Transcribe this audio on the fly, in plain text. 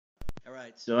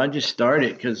right, so I just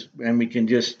started and we can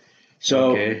just,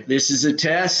 so Okay. this is a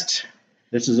test.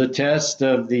 This is a test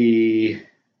of the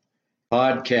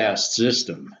podcast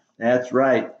system. That's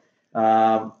right.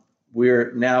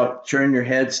 We're now turn your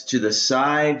heads to the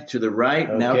side, to the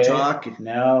right. Now Okay. talk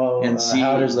Now, and see.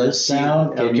 how does Let's this see.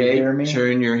 sound? Can you Okay, hear me?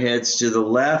 turn your heads to the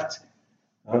left.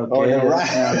 Okay. Or the that right.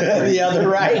 sounds- The other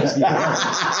right.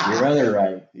 Your other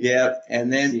right. Yep,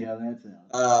 and See then how that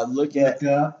sounds. look up.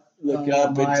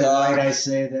 up and My talk. right, I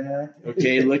say that.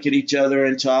 Okay, look at each other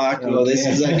and talk. Well, this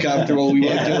is Okay. uncomfortable. We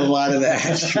won't do a lot of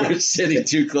that. We're sitting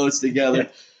too close together.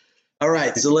 All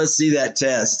right, so let's see that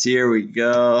test. Here we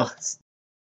go.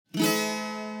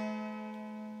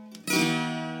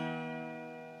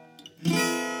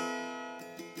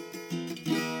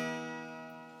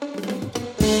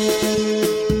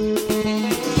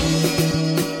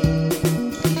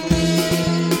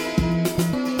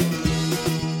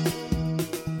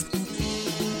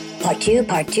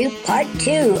 Part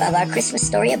two of our Christmas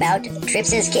story about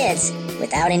trips as kids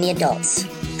without any adults.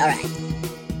 All right.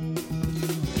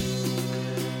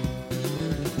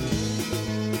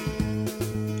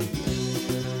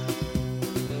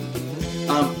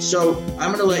 So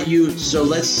I'm going to let you. So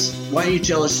why don't you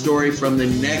tell a story from the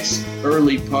next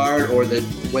early part, or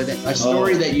a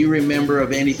story that you remember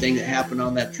of anything that happened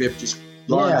on that trip? Just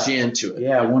launch into it.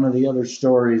 Yeah, one of the other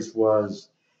stories was,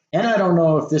 and I don't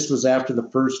know if this was after the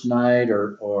first night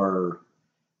or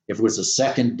if it was the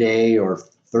second day or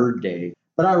third day,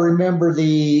 but I remember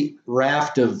the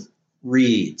raft of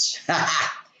reeds.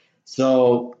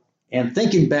 So, and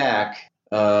thinking back,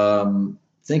 why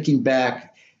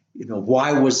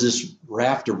was this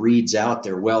raft of reeds out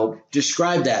there? Well,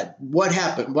 Describe that. What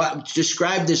happened?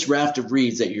 Describe this raft of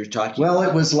reeds that you're talking well,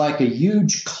 about. it was like a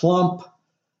huge clump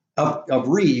of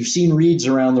reed. You've seen reeds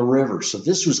around the river. So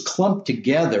this was clumped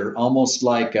together almost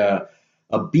like a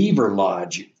beaver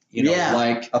lodge,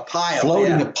 like a pile.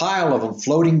 floating, a pile of them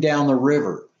floating down the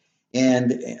river.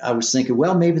 And I was thinking,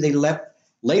 well, maybe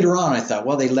later on, I thought,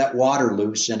 well, they let water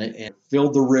loose and it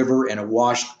filled the river and it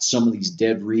washed some of these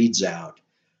dead reeds out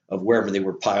of wherever they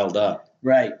were piled up.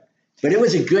 Right. But it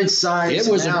was a good size.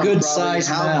 It was a good probably. size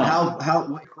mound.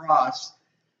 How across?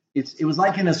 It was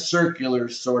like in a circular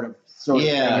sort of thing,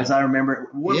 as I remember.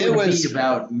 What it would was be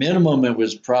about? Minimum. It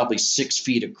was probably 6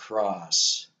 feet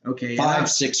across. Okay.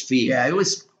 6 feet. Yeah, it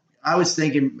was. I was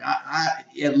thinking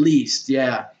at least.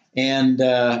 Yeah. And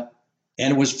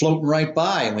it was floating right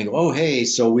by, and we go, oh hey.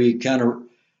 So we kind of,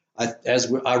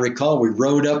 as I recall, we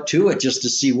rowed up to it just to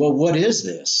see, well, what is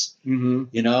this?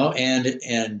 Mm-hmm.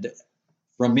 And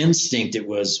from instinct, it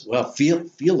was, well,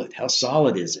 feel it. How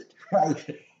solid is it? Right.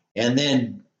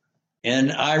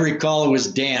 And I recall it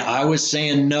was Dan. I was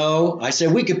saying no. I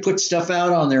said we could put stuff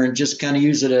out on there and just kind of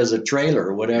use it as a trailer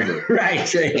or whatever.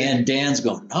 Right. And Dan's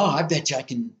going, no, I bet you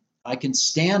I can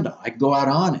stand on. I can go out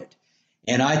on it.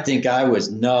 And I think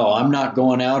no, I'm not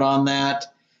going out on that.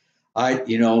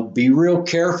 Be real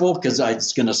careful because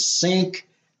it's going to sink.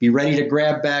 Be ready to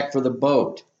grab back for the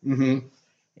boat. Mm-hmm.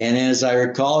 And as I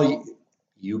recall,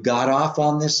 you got off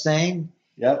on this thing.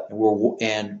 Yep.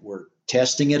 And we're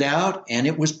testing it out, and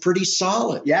it was pretty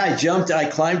solid. Yeah, I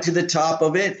climbed to the top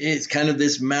of it. It's kind of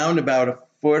this mound about a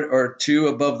foot or two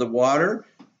above the water.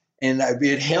 And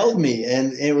it held me,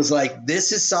 and it was like,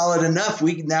 this is solid enough.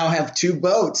 We now have two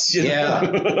boats.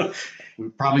 Yeah. We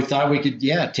probably thought we could,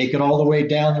 take it all the way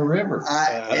down the river.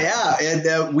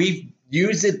 And we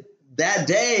used it that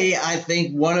day. I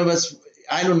think one of us,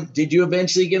 did you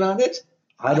eventually get on it?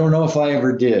 I don't know if I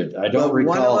ever did. I don't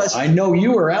recall. One of us, I know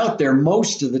you were out there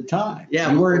most of the time.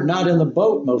 Yeah. You were not in the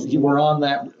boat most. You were on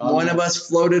that. One of us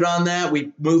floated on that.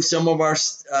 We moved some of our,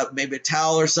 maybe a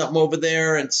towel or something over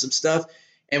there and some stuff.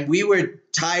 And we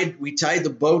tied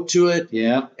the boat to it.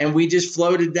 Yeah. And we just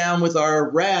floated down with our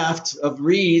raft of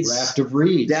reeds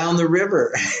down the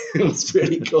river. It was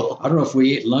pretty cool. I don't know if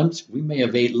we ate lunch. We may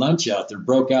have ate lunch out there,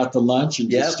 broke out the lunch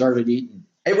and just started eating.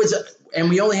 And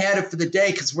we only had it for the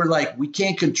day because we're like, we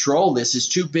can't control this. It's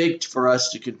too big for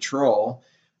us to control,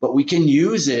 but we can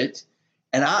use it.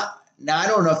 And I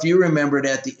don't know if you remember it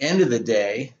at the end of the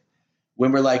day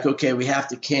when we're like, okay, we have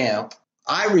to camp.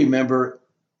 I remember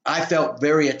I felt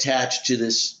very attached to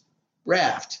this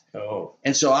raft. Oh.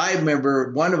 And so I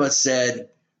remember one of us said,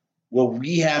 well,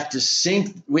 we have to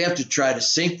try to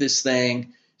sink this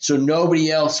thing so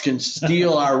nobody else can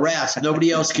steal our raft.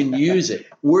 Nobody else can use it.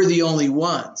 We're the only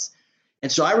ones.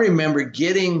 And so I remember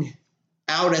getting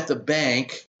out at the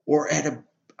bank or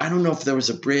I don't know if there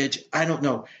was a bridge. I don't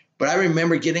know. But I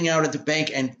remember getting out at the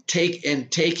bank and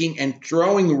taking and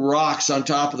throwing rocks on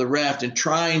top of the raft and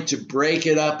trying to break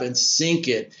it up and sink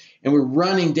it. and we're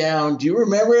running down. Do you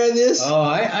remember this? Oh,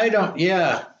 I don't.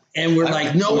 Yeah. And we're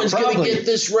like, no one's going to probably. get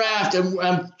this raft. And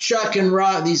I'm chucking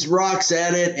these rocks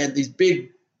at it, and these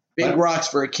big rocks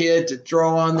for a kid to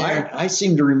throw on there. I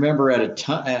seem to remember at a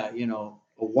time,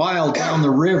 a while down the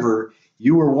river,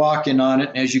 you were walking on it,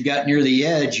 and as you got near the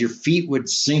edge, your feet would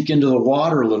sink into the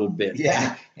water a little bit.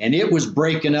 Yeah. And it was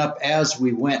breaking up as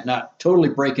we went, not totally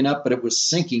breaking up, but it was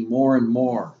sinking more and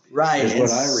more. Right. Is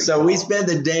what I recall. So we spent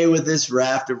the day with this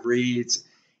raft of reeds,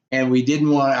 and I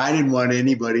didn't want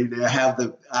anybody to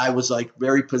have I was like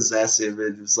very possessive.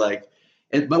 It was like,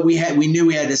 but we knew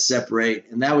we had to separate,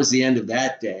 and that was the end of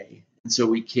that day. And so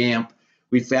we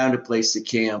found a place to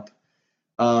camp.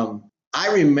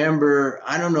 I remember,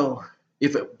 I don't know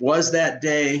if it was that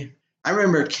day, I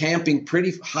remember camping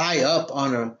pretty high up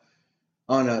on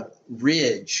a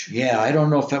ridge. Yeah, I don't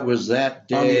know if it was that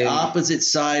day. On the opposite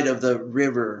side of the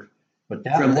river. But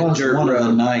that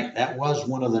was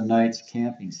one of the night's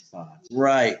camping spots.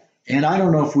 Right. And I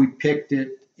don't know if we picked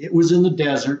it. It was in the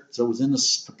desert, so it was in the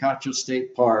Picacho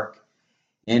State Park,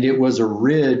 and it was a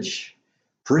ridge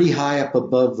pretty high up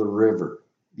above the river.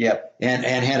 Yep. And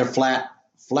had a flat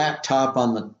top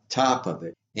on the top of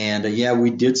it. And we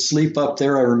did sleep up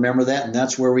there. I remember that. And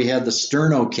that's where we had the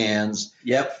sterno cans.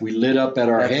 Yep. We lit up at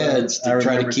our heads to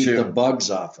try to keep the bugs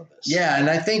off of us. Yeah. And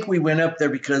I think we went up there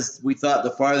because we thought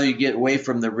the farther you get away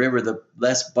from the river, the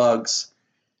less bugs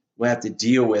we have to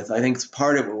deal with. I think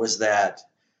part of it was that.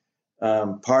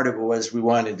 Part of it was we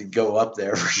wanted to go up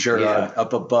there for sure,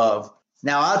 up above.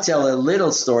 Now, I'll tell a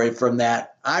little story from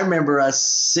that. I remember us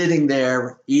sitting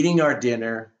there eating our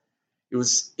dinner. It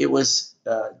was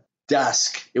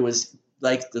dusk. It was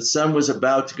like the sun was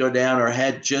about to go down or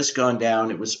had just gone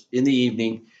down. It was in the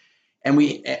evening.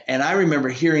 And I remember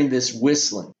hearing this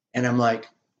whistling. And I'm like,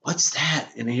 what's that?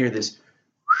 And I hear this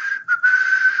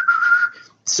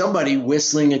somebody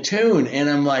whistling a tune. And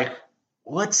I'm like,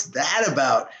 what's that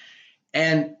about?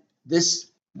 And this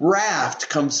raft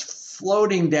comes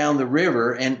floating down the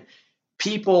river, and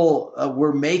people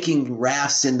were making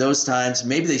rafts in those times.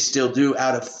 Maybe they still do,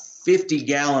 out of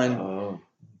 50-gallon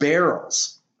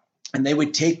barrels. And they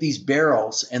would take these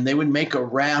barrels and they would make a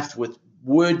raft with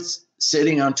wood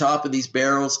sitting on top of these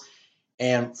barrels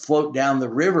and float down the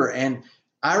river. And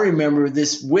I remember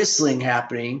this whistling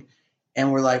happening,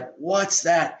 and we're like, what's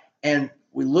that? And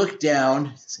we look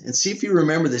down and see if you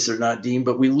remember this or not, Dean,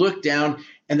 but we look down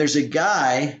and there's a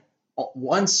guy,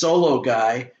 one solo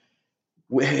guy,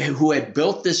 who had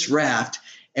built this raft.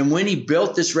 And when he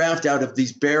built this raft out of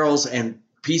these barrels and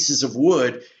pieces of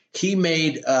wood, he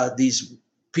made these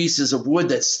pieces of wood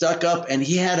that stuck up, and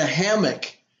he had a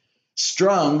hammock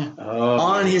strung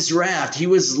on his raft. He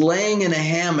was laying in a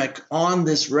hammock on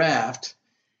this raft,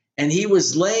 and he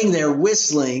was laying there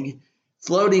whistling,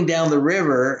 floating down the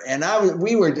river. And I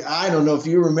don't know if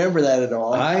you remember that at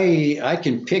all. I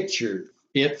can picture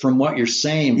it from what you're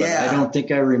saying, but I don't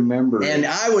think I remember. And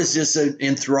I was just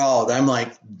enthralled. I'm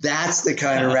like, that's the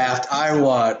kind of raft I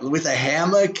want, with a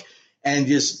hammock and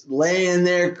just laying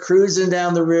there cruising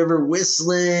down the river,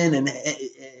 whistling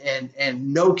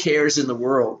and no cares in the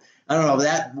world. I don't know.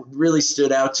 That really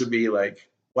stood out to me. Like,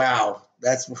 wow,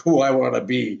 that's who I want to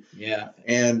be. Yeah.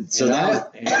 And so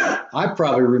I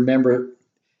probably remember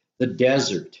the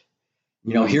desert.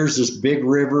 Here's this big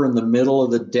river in the middle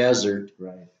of the desert.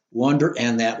 Right.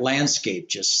 And that landscape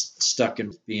just stuck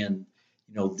in being,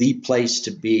 the place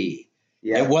to be.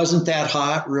 Yeah. It wasn't that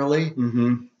hot, really.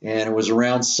 Mm-hmm. And it was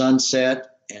around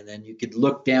sunset, and then you could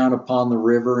look down upon the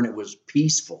river, and it was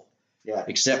peaceful. Yeah.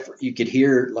 Except for you could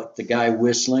hear like the guy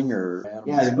whistling or animals.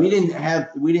 Yeah,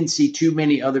 we didn't see too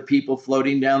many other people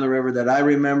floating down the river that I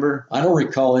remember. I don't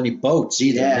recall any boats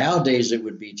either. Yeah. Nowadays it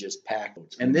would be just packed.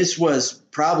 And this was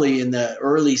probably in the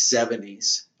early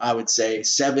 70s, I would say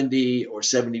 70 or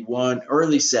 71,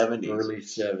 early 70s. Early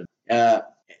 70s.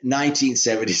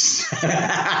 1970s.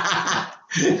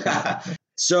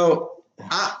 So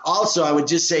I would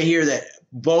just say here that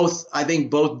I think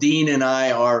both Dean and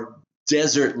I are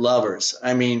desert lovers.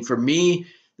 I mean, for me,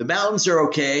 the mountains are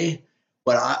okay,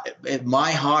 but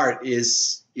my heart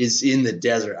is in the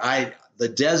desert. The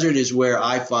desert is where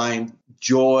I find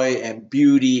joy and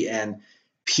beauty and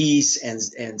peace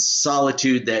and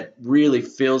solitude that really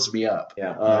fills me up.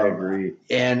 Yeah, I agree.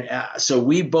 And so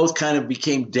we both kind of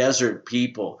became desert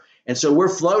people. And so we're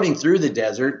floating through the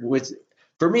desert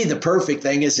for me, the perfect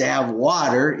thing is to have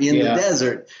water in the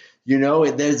desert.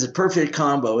 There's a perfect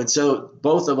combo. And so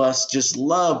both of us just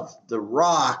love the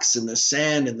rocks and the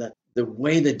sand and the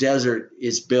way the desert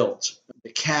is built.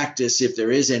 The cactus, if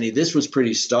there is any. This was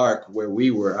pretty stark where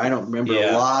we were. I don't remember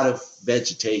a lot of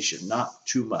vegetation, not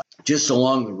too much, just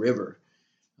along the river.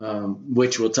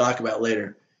 which we'll talk about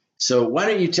later. So why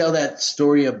don't you tell that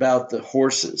story about the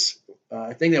horses?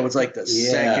 I think that was like the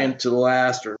second to the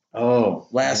last or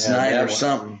last night or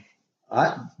something.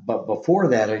 But before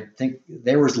that, I think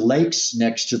there was lakes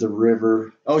next to the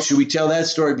river. Oh, should we tell that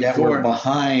story before? That were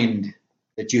behind,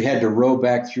 that you had to row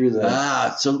back through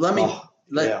the. So let me.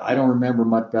 I don't remember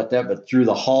much about that, but through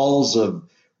the halls of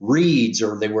reeds,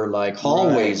 or they were like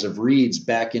hallways of reeds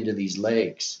back into these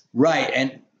lakes. Right.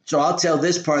 And so I'll tell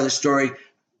this part of the story.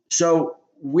 So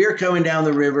we're coming down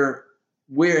the river.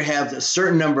 We have a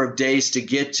certain number of days to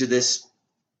get this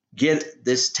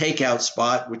takeout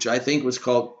spot, which I think was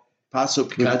called Paso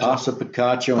Picacho. Paso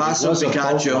Picacho. Paso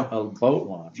Picacho. A boat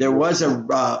launch. There was a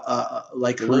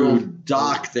little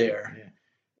dock there,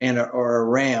 or a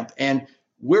ramp, and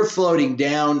we're floating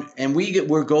down, and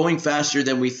we're going faster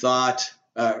than we thought.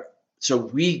 So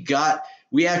we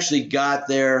actually got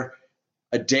there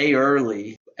a day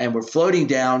early, and we're floating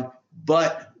down,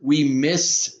 but we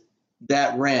missed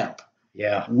that ramp.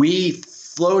 Yeah. We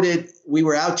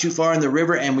were out too far in the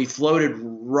river, and we floated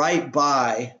right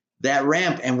by that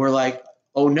ramp, and we're like,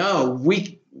 oh no,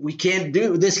 we can't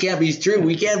do this. Can't be true.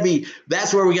 We can't be.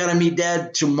 That's where we got to meet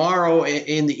Dad tomorrow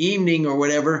in the evening or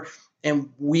whatever. And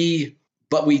we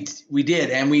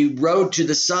did, and we rode to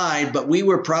the side, but we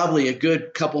were probably a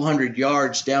good couple hundred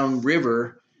yards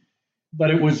downriver.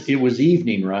 But it was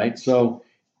evening, right? So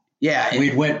yeah,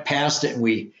 we went past it, and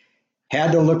we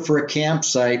had to look for a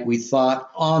campsite, we thought,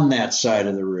 on that side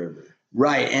of the river.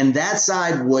 Right, and that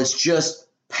side was just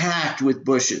packed with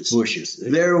bushes.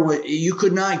 You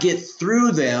could not get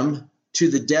through them to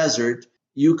the desert.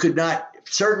 You could not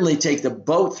certainly take the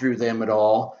boat through them at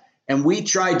all. And we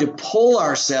tried to pull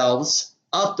ourselves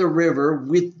up the river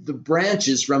with the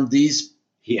branches from these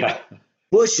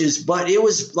bushes, but it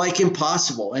was like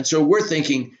impossible. And so we're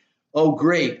thinking, oh,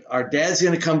 great, our dad's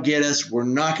going to come get us. We're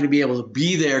not going to be able to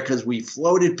be there because we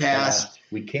floated past.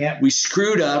 We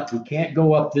screwed up. We can't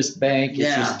go up this bank.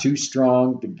 It's just too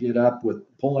strong to get up with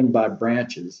pulling by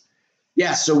branches.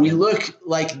 Yeah, so we look,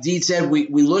 like Deed said, we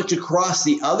looked across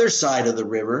the other side of the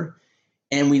river,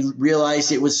 and we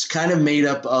realized it was kind of made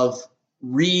up of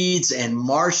reeds and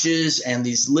marshes and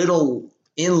these little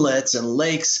inlets and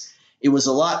lakes. It was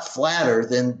a lot flatter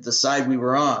than the side we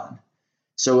were on.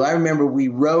 So I remember we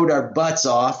rowed our butts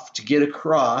off to get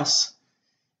across,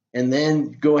 and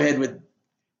then go ahead with.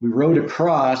 We rowed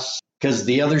across because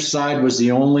the other side was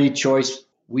the only choice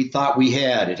we thought we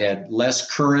had. It had less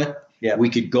current. Yeah.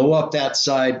 We could go up that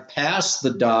side past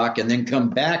the dock and then come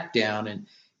back down and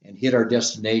hit our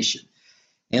destination.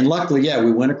 And luckily,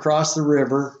 we went across the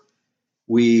river.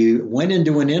 We went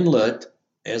into an inlet.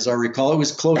 As I recall, it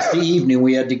was close to evening.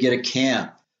 We had to get a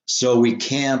camp. So we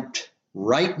camped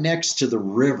right next to the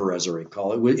river, as I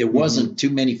recall. It wasn't too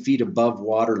many feet above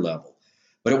water level,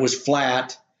 but it was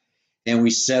flat. And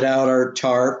we set out our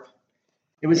tarp.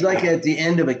 It was like at the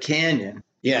end of a canyon.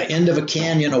 Yeah, end of a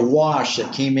canyon, a wash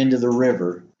that came into the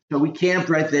river. So we camped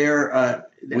right there.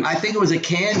 I think it was a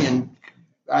canyon.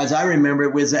 As I remember,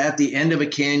 it was at the end of a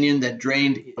canyon that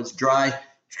drained. It was dry,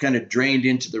 kind of drained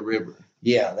into the river.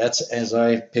 Yeah, that's as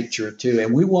I picture it too.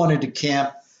 And we wanted to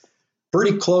camp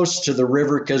pretty close to the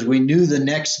river because we knew the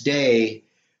next day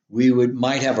we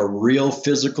might have a real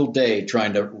physical day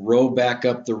trying to row back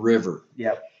up the river.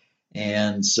 Yep.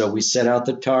 And so we set out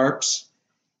the tarps,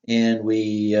 and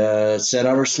we set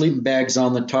out our sleeping bags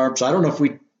on the tarps. I don't know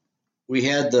if we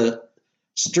had the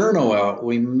sterno out.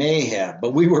 We may have,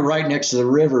 but we were right next to the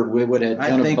river. We would have a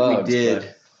ton of bugs. We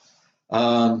did.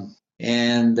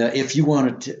 And if you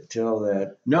want to tell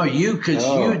that. No, because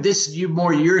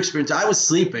your experience. I was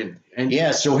sleeping.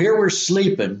 So here we're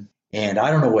sleeping, and I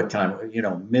don't know what time,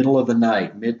 middle of the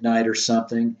night, midnight or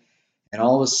something. And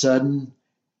all of a sudden,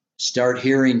 start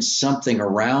hearing something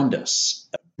around us,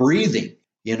 breathing,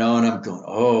 and I'm going,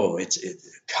 oh, it's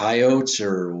coyotes,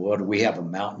 or what, do we have, a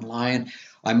mountain lion?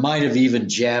 I might have even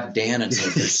jabbed Dan and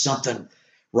said, there's something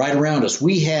right around us.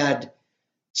 We had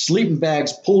sleeping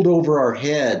bags pulled over our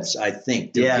heads, I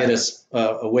think, to get us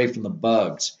away from the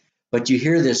bugs. But you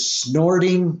hear this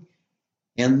snorting,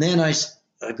 and then I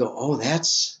go, oh,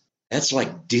 that's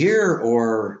like deer,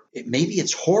 or maybe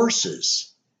it's horses.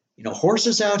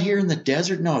 Horses out here in the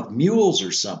desert? No, mules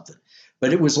or something.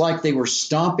 But it was like they were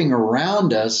stomping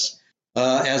around us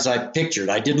as I pictured.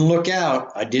 I didn't look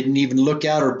out. I didn't even look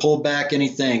out or pull back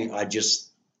anything. I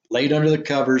just laid under the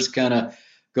covers, kind of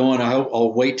going,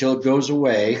 I'll wait till it goes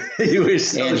away.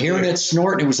 And hearing it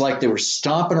snorting, it was like they were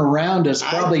stomping around us,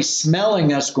 probably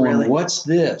smelling us, going, really? What's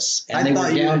this? And they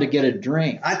were down to get a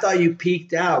drink. I thought you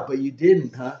peeked out, but you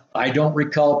didn't, huh? I don't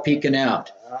recall peeking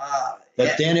out.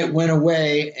 But then it went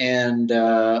away, and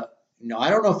I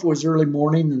don't know if it was early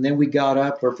morning and then we got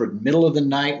up, or for the middle of the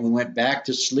night and we went back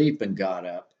to sleep and got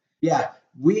up. Yeah,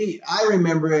 I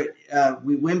remember it.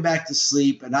 We went back to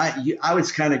sleep, and I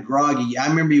was kind of groggy. I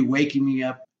remember you waking me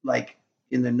up like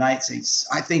in the night, saying,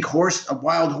 "I think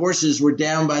wild horses were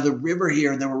down by the river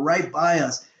here. They were right by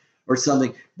us, or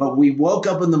something." But we woke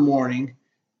up in the morning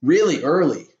really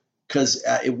early because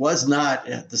it was not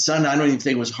the sun. I don't even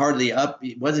think it was hardly up.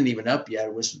 It wasn't even up yet.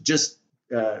 It was just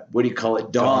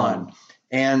dawn.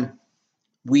 And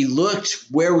we looked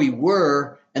where we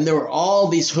were, and there were all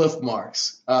these hoof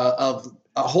marks of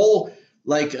a whole,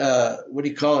 like, a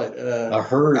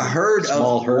herd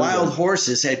of wild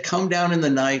horses had come down in the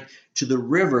night to the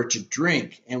river to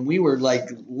drink. And we were like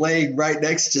laying right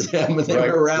next to them, and they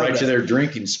were around right us. to their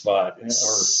drinking spot.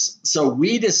 So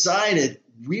we decided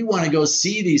we want to go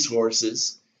see these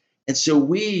horses. And so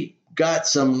we got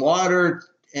some water,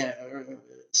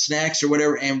 snacks or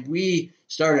whatever, and we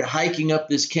started hiking up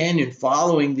this canyon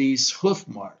following these hoof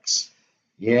marks.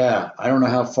 Yeah, I don't know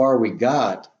how far we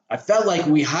got. I felt like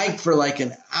we hiked for like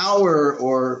an hour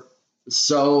or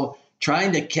so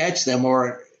trying to catch them,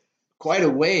 or quite a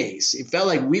ways. It felt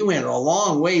like we went a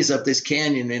long ways up this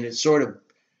canyon, and it sort of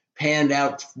panned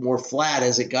out more flat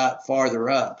as it got farther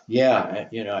up. Yeah,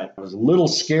 I was a little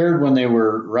scared when they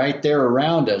were right there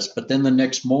around us, but then the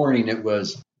next morning it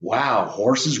was, wow,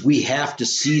 horses, we have to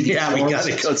see these horses. We got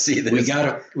to go see this.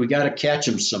 We got to catch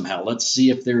them somehow. Let's see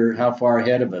if how far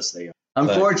ahead of us they are.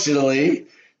 Unfortunately,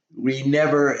 we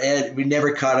never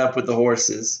caught up with the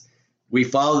horses. We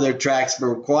followed their tracks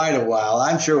for quite a while.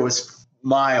 I'm sure it was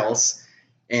miles,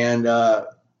 and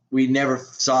we never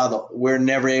we're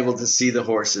never able to see the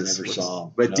horses. Never saw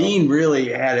them. But no. Dean really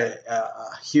had a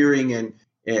hearing and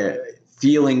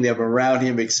feeling them around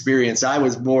him experience. I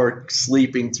was more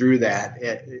sleeping through that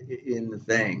in the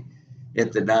thing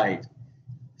at the night.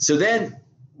 So then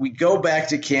we go back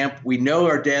to camp. We know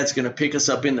our dad's going to pick us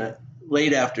up in the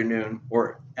late afternoon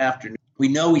or afternoon. We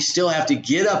know we still have to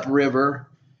get upriver,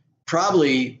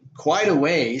 probably quite a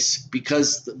ways,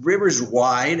 because the river's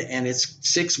wide and it's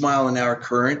 6 mile an hour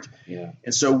current. Yeah.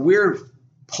 And so we're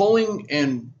pulling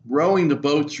and rowing the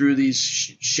boat through these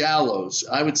shallows,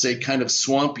 I would say kind of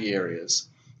swampy areas,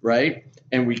 right?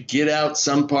 And we get out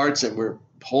some parts and we're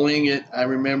pulling it, I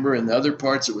remember, and the other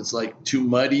parts it was like too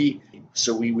muddy.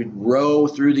 So we would row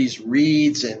through these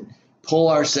reeds and pull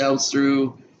ourselves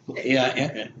through.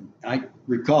 Yeah, I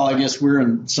recall, I guess we're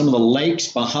in some of the lakes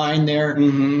behind there.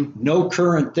 Mm-hmm. No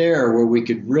current there where we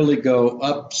could really go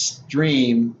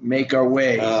upstream. Make our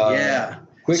way,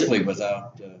 quickly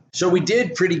without. So we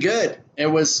did pretty good. It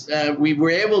was we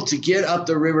were able to get up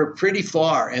the river pretty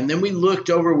far, and then we looked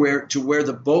over where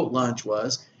the boat launch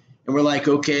was, and we're like,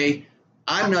 okay,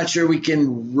 I'm not sure we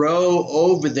can row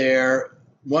over there.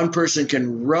 One person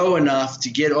can row enough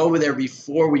to get over there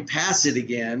before we pass it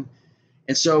again.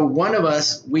 And so one of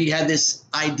us, we had this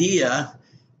idea.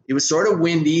 It was sort of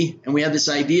windy, and we had this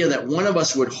idea that one of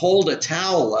us would hold a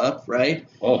towel up, right?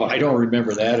 Oh, I don't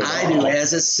remember that at all. I do,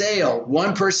 as a sail.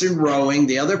 One person rowing,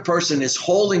 the other person is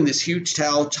holding this huge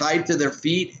towel tied to their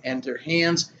feet and their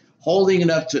hands, holding it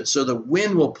up so the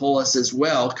wind will pull us as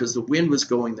well, because the wind was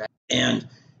going that.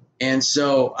 And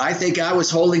so I think I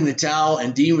was holding the towel,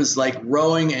 and Dean was like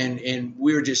rowing, and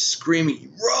we were just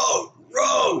screaming, row,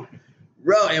 row,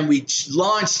 row. And we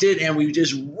launched it, and we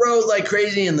just rowed like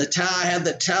crazy, and I had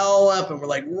the towel up, and we're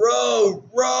like, row,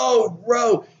 row,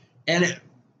 row. And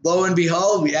lo and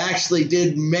behold, we actually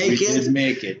did make it. We did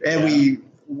make it. And we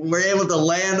were able to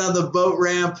land on the boat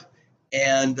ramp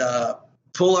and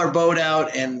pull our boat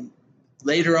out, and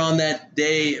later on that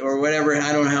day or whatever,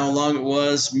 I don't know how long it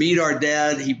was, meet our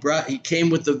dad. He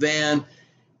came with the van,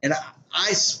 and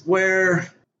I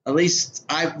swear, at least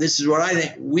this is what I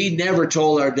think, we never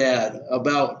told our dad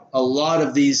about a lot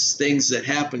of these things that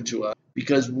happened to us,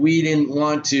 because we didn't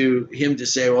want him to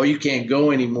say, well, you can't go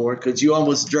anymore because you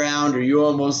almost drowned, or you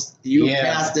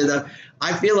passed it up.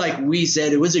 I feel like we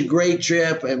said it was a great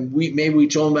trip, and maybe we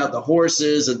told him about the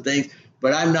horses and things,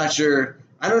 but I'm not sure.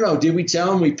 I don't know. Did we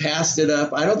tell him we passed it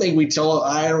up? I don't think we told.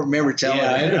 I don't remember telling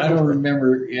him. I don't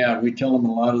remember. Yeah, we tell him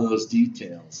a lot of those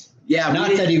details. Yeah,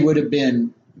 not that he would have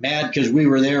been mad because we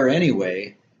were there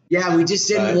anyway. Yeah, we just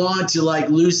didn't want to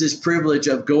lose this privilege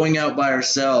of going out by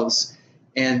ourselves,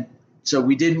 and so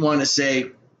we didn't want to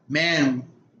say, "Man,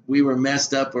 we were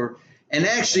messed up." And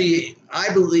actually,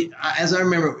 I believe, as I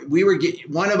remember,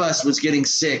 one of us was getting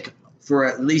sick for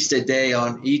at least a day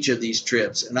on each of these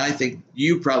trips. And I think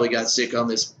you probably got sick on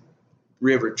this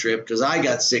river trip, because I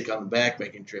got sick on the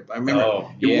backpacking trip. I remember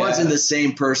it wasn't the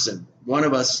same person. One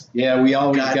of us we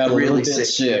always got a really little bit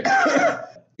sick.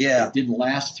 Yeah. It didn't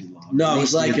last too long. No, At it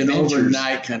least was like the an adventures-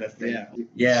 overnight kind of thing. Yeah.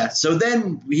 Yeah. So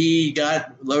then he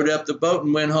got loaded up the boat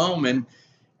and went home. And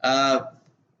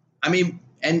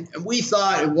and we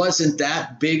thought it wasn't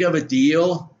that big of a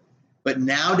deal. But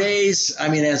nowadays,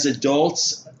 as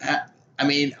adults,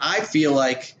 I feel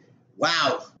like,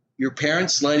 wow, your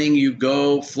parents letting you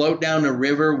go float down a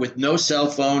river with no cell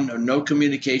phone or no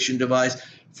communication device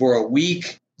for a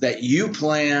week that you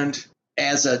planned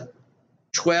as a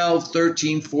 12,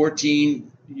 13,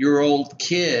 14-year-old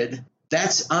kid,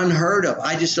 that's unheard of.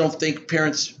 I just don't think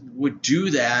parents would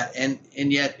do that. And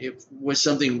yet it was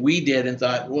something we did and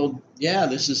thought, well, yeah,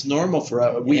 this is normal for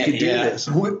us. We could do this.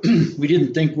 We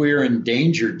didn't think we were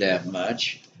endangered that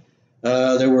much.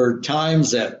 There were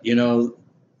times that,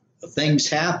 things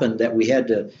happened that we had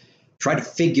to try to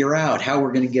figure out how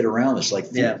we're going to get around this, like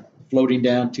floating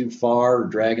down too far or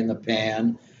dragging the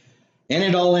pan. And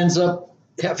it all ends up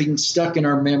having stuck in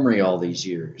our memory all these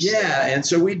years. Yeah, and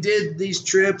so we did these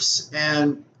trips,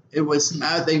 and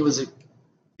I think it was a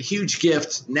huge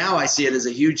gift. Now I see it as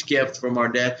a huge gift from our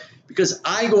dad, because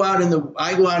I go out in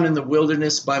the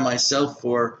wilderness by myself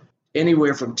for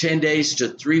anywhere from 10 days to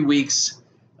 3 weeks.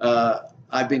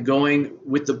 I've been going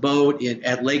with the boat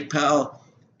at Lake Powell,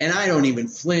 and I don't even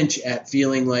flinch at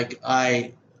feeling like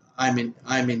I'm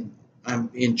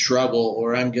in trouble,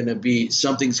 or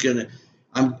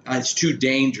it's too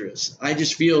dangerous. I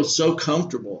just feel so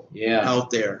comfortable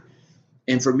out there.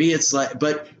 And for me, it's like,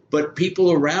 but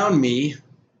people around me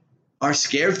are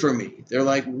scared for me. They're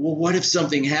like, well, what if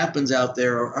something happens out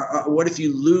there? Or what if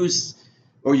you lose,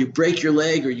 or you break your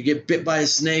leg, or you get bit by a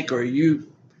snake, or you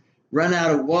run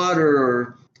out of water,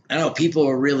 or I don't know, people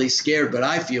are really scared. But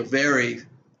I feel very,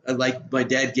 like my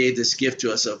dad gave this gift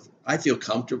to us I feel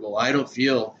comfortable. I don't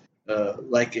feel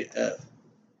like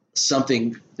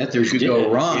something that could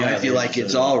go wrong. I feel like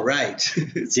it's all right.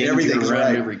 Everything's around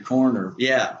right. Every corner.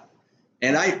 Yeah.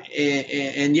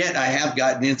 And yet I have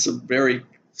gotten in some very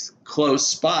close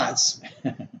spots,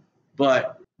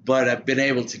 but I've been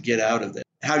able to get out of it.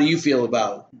 How do you feel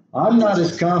about it? I'm not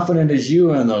as confident as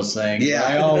you in those things. Yeah.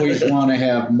 I always want to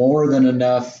have more than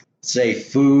enough, say,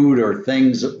 food or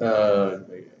things,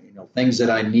 things that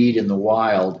I need in the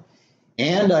wild.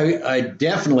 And I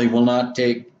definitely will not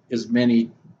take as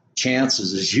many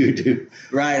chances as you do,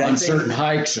 right? On certain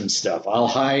hikes and stuff. I'll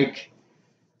hike,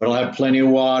 but I'll have plenty of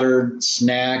water,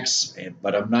 snacks,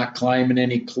 but I'm not climbing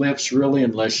any cliffs really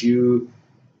unless you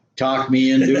talk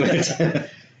me into it.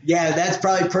 Yeah, that's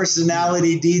probably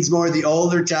personality. Dean's more the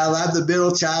older child. I'm the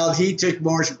middle child. He took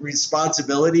more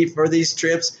responsibility for these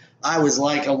trips. I was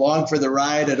like along for the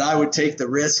ride, and I would take the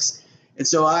risks. And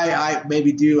so I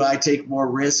take more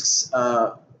risks,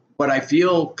 but I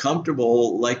feel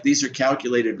comfortable, like these are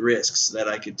calculated risks that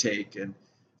I could take, and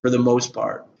for the most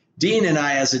part. Dean and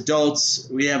I, as adults,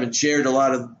 we haven't shared a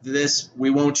lot of this. We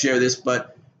won't share this,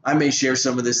 but I may share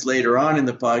some of this later on in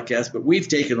the podcast. But we've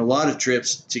taken a lot of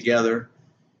trips together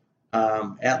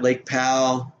at Lake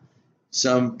Powell,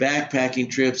 some backpacking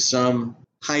trips, some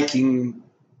hiking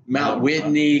Mount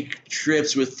Whitney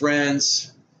trips with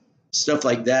friends, stuff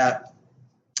like that.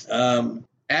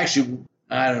 Actually,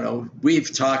 I don't know.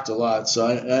 We've talked a lot,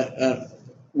 so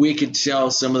we could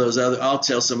tell some of those I'll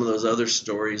tell some of those other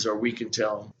stories, or we can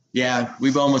tell them. Yeah,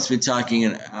 we've almost been talking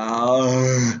an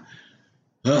hour.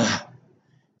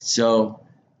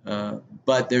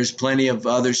 But there's plenty of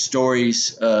other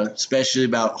stories, especially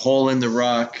about the Hole in the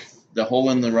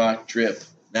Rock trip.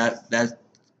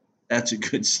 That's a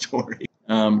good story.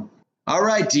 All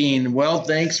right, Dean. Well,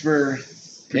 thanks for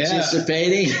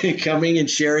participating, coming and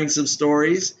sharing some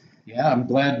stories. Yeah, I'm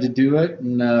glad to do it,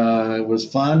 and it was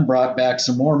fun. Brought back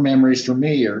some more memories for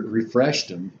me, or refreshed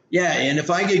them. Yeah, and if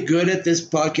I get good at this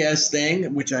podcast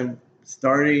thing, which I'm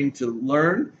starting to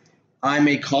learn, I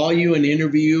may call you and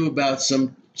interview you about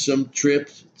some trip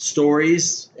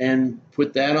stories and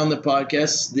put that on the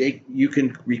podcast. You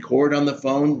can record on the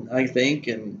phone, I think,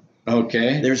 and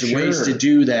there's ways to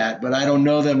do that, but I don't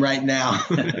know them right now.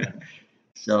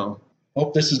 So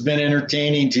hope this has been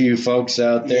entertaining to you folks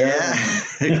out there.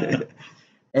 Yeah.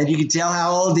 And you can tell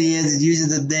how old he is.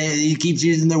 He keeps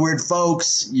using the word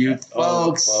folks. You folks.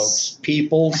 Oh, folks.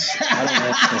 Peoples.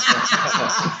 I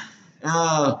don't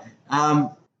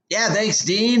know. Yeah, thanks,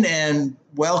 Dean, and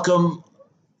welcome.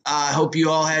 I hope you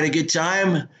all had a good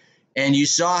time. And you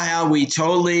saw how we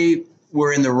totally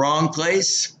were in the wrong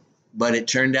place, but it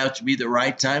turned out to be the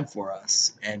right time for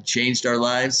us and changed our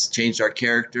lives, changed our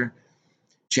character,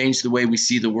 changed the way we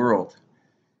see the world.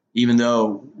 Even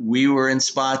though we were in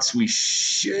spots we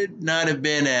should not have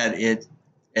been at it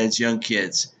as young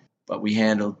kids, but we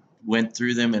went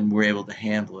through them and were able to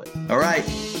handle it. All right.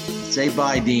 Say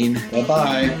bye, Dean.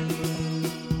 Bye-bye.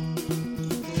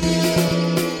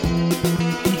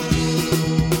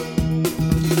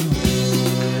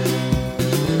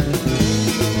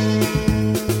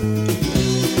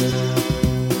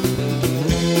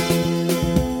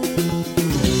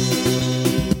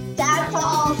 That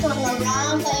call from the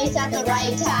wrong place at the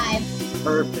right time.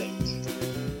 Perfect.